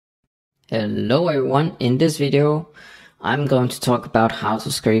Hello everyone, in this video I'm going to talk about how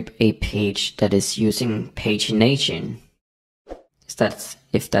to scrape a page that is using pagination.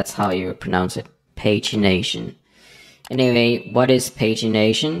 If that's how you pronounce it, pagination. Anyway, what is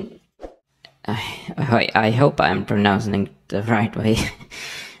pagination? I hope I'm pronouncing it the right way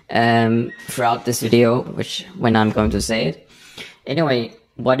throughout this video, when I'm going to say it. Anyway,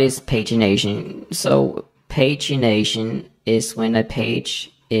 what is pagination? So pagination is when a page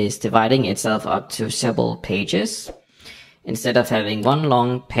is dividing itself up to several pages. Instead of having one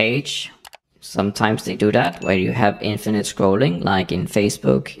long page, sometimes they do that, where you have infinite scrolling, like in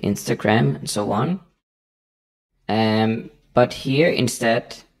Facebook, Instagram, and so on. But here,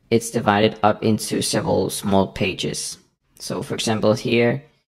 instead, it's divided up into several small pages. So, for example, here,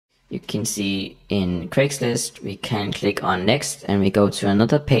 you can see in Craigslist, we can click on Next, and we go to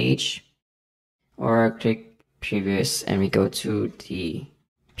another page, or click Previous, and we go to the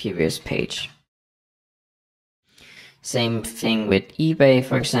previous page. Same thing with eBay,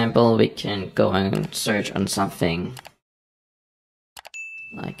 for example. We can go and search on something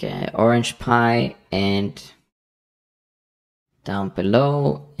like orange pie, and down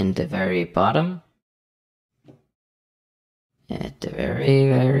below in the very bottom, at the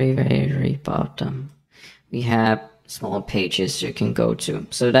very bottom, we have small pages you can go to.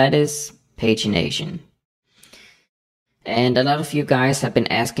 So that is pagination. And a lot of you guys have been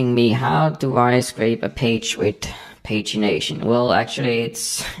asking me, how do I scrape a page with pagination? Well, actually,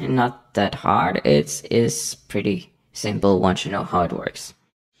 it's not that hard. It is pretty simple once you know how it works.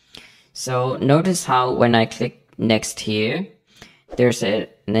 So notice how when I click next here, there's an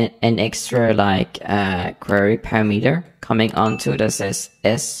extra query parameter coming onto that says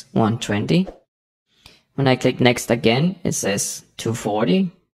S120. When I click next again, it says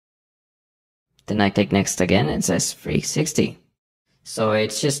 240. Then I click next again, it says 360. So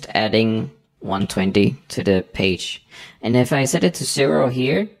it's just adding 120 to the page. And if I set it to 0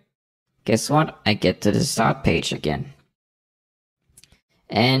 here, guess what? I get to the start page again.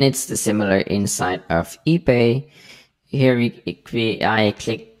 And it's the similar inside of eBay. Here I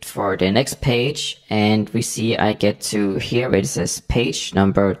clicked for the next page, and we see I get to here where it says page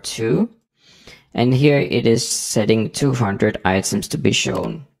number 2. And here it is setting 200 items to be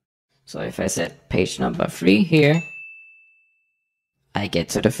shown. So if I set page number 3 here, I get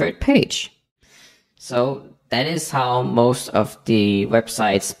to the third page. So that is how most of the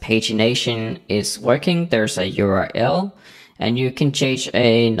website's pagination is working. There's a URL, and you can change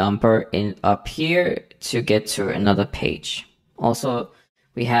a number up here to get to another page. Also,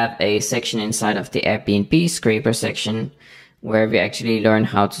 we have a section inside of the Airbnb scraper section where we actually learn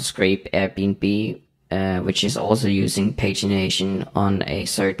how to scrape Airbnb, which is also using pagination on a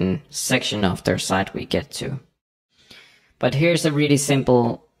certain section of their site we get to. But here's a really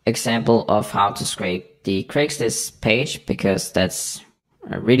simple example of how to scrape the Craigslist page, because that's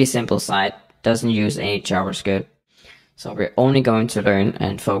a really simple site, doesn't use any JavaScript. So we're only going to learn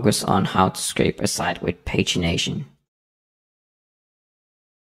and focus on how to scrape a site with pagination.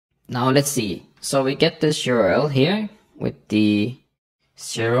 Now let's see. So we get this URL here with the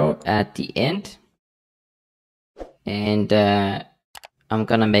 0 at the end. And I'm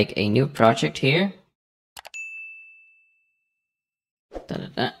gonna make a new project here.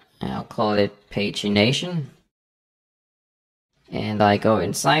 I'll call it Pagination. And I go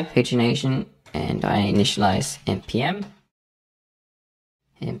inside Pagination and I initialize npm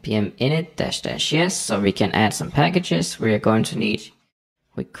init --yes, so we can add some packages. We are going to need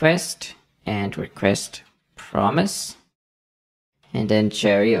request and request promise, and then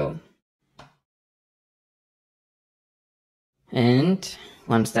Cheerio. And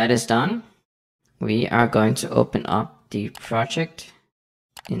once that is done, we are going to open up the project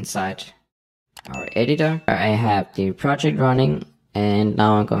inside our editor. I have the project running, and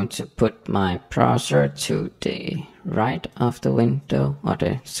now I'm going to put my browser to the right of the window or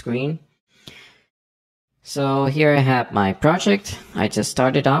the screen. So here I have my project. I just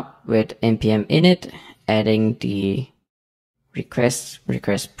started up with npm init, adding the request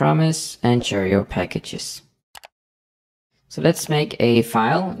promise, and Cheerio packages. So let's make a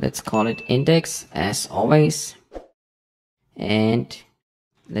file. Let's call it index as always. And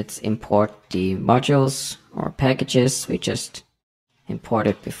let's import the modules or packages we just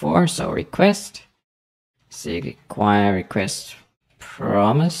imported before. So request, say require request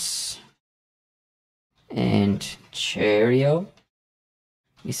promise, and Cheerio,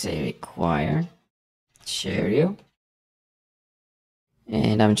 we say require Cheerio.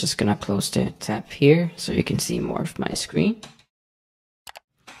 And I'm just gonna close the tab here so you can see more of my screen.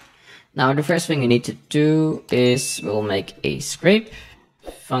 Now the first thing you need to do is we'll make a scrape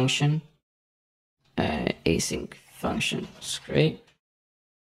function async function. It's great,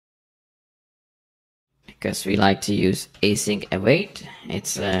 because we like to use async await.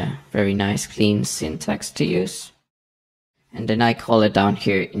 It's a very nice clean syntax to use. And then I call it down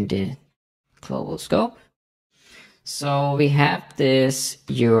here in the global scope. So we have this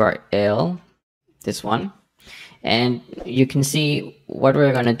URL, this one, and you can see what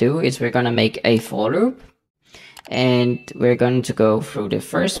we're going to do is we're going to make a for loop, and we're going to go through the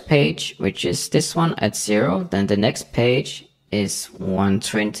first page, which is this one at 0. Then the next page is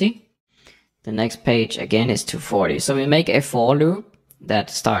 120. The next page again is 240. So we make a for loop that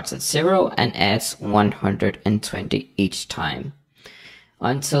starts at 0 and adds 120 each time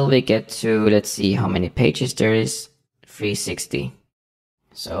until we get to, let's see how many pages there is, 360.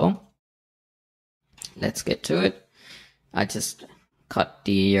 So let's get to it. I just cut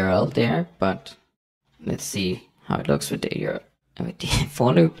the URL there, but let's see how it looks with the URL, with the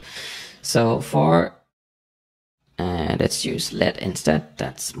for loop. So for let's use let instead.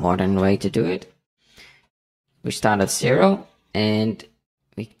 That's more than a way to do it. We start at 0 and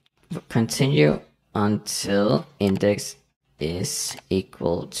we continue until index is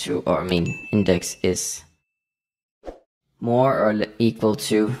equal to, or I mean index is more or equal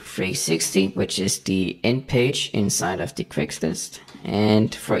to 360, which is the end page inside of the queries list.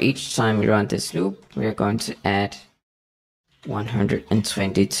 And for each time we run this loop, we're going to add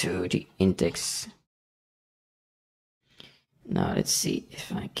 120 to the index. Now let's see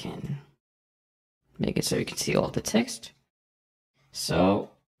if I can make it so you can see all the text. So,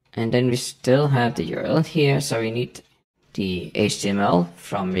 and then we still have the URL here, so we need the HTML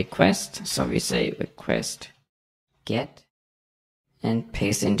from request. So we say request get and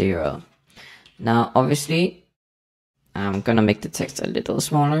paste in the URL. Now obviously I'm gonna make the text a little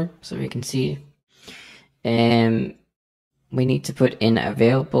smaller so we can see. And we need to put in a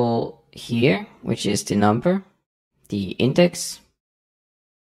variable here, which is the number, the index.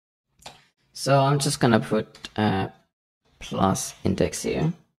 So I'm just gonna put plus index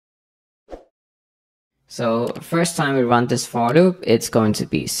here. So first time we run this for loop, it's going to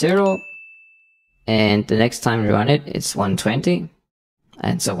be 0, and the next time we run it, it's 120,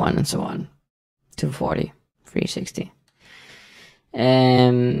 and so on and so on, 240, 360.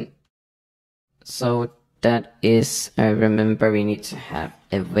 So that is, remember we need to have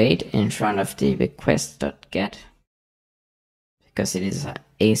a wait in front of the request.get, because it is an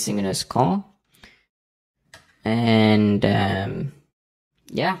asynchronous call. And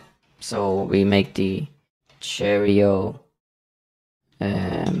yeah, so we make the Cheerio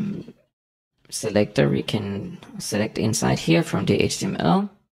selector. We can select inside here from the HTML,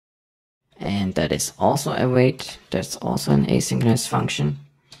 and that is also a wait. That's also an asynchronous function.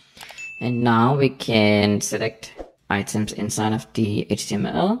 And now we can select items inside of the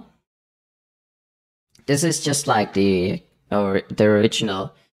HTML. This is just like the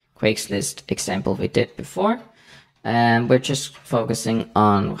original Craigslist example we did before. And we're just focusing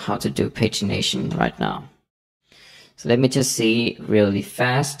on how to do pagination right now. So let me just see really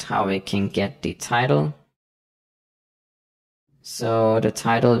fast how we can get the title. So the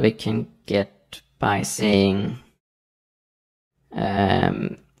title we can get by saying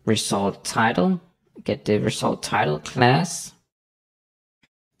result title, get the result title class.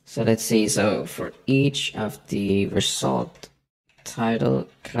 So let's see, so for each of the result title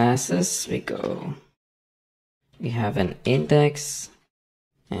classes we have an index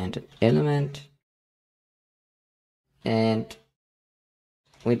and an element, and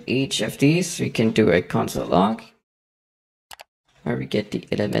with each of these we can do a console log where we get the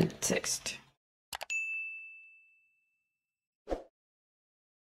element text.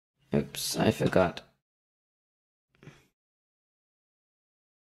 Oops, I forgot.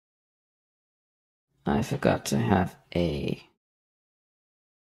 I forgot to have a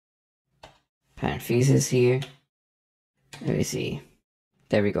parenthesis here. Let me see.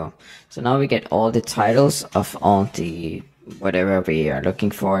 There we go. So now we get all the titles of all the whatever we are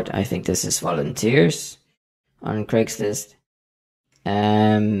looking for. I think this is volunteers on Craigslist.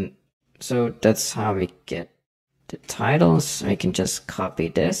 So that's how we get the titles. We can just copy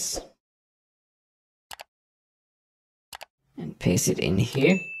this and paste it in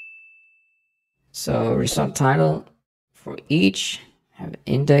here. So result title for each have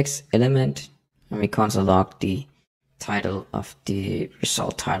index, element, and we console log the title of the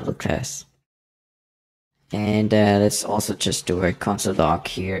result title class. And let's also just do a console log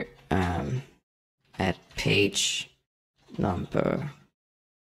here at page number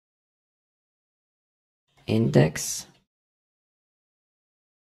index.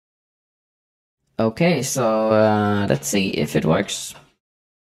 Okay, so let's see if it works.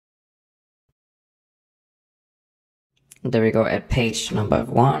 There we go at page number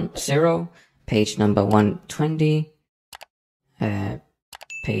 10, page number 120,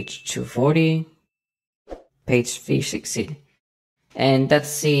 page 240, page 360. And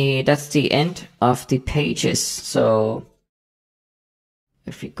that's the end of the pages. So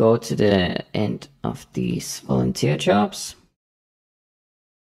if we go to the end of these volunteer jobs,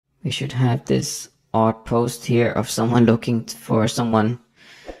 we should have this odd post here of someone looking for someone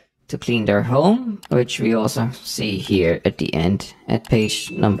to clean their home, which we also see here at the end at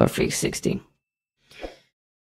page number 360.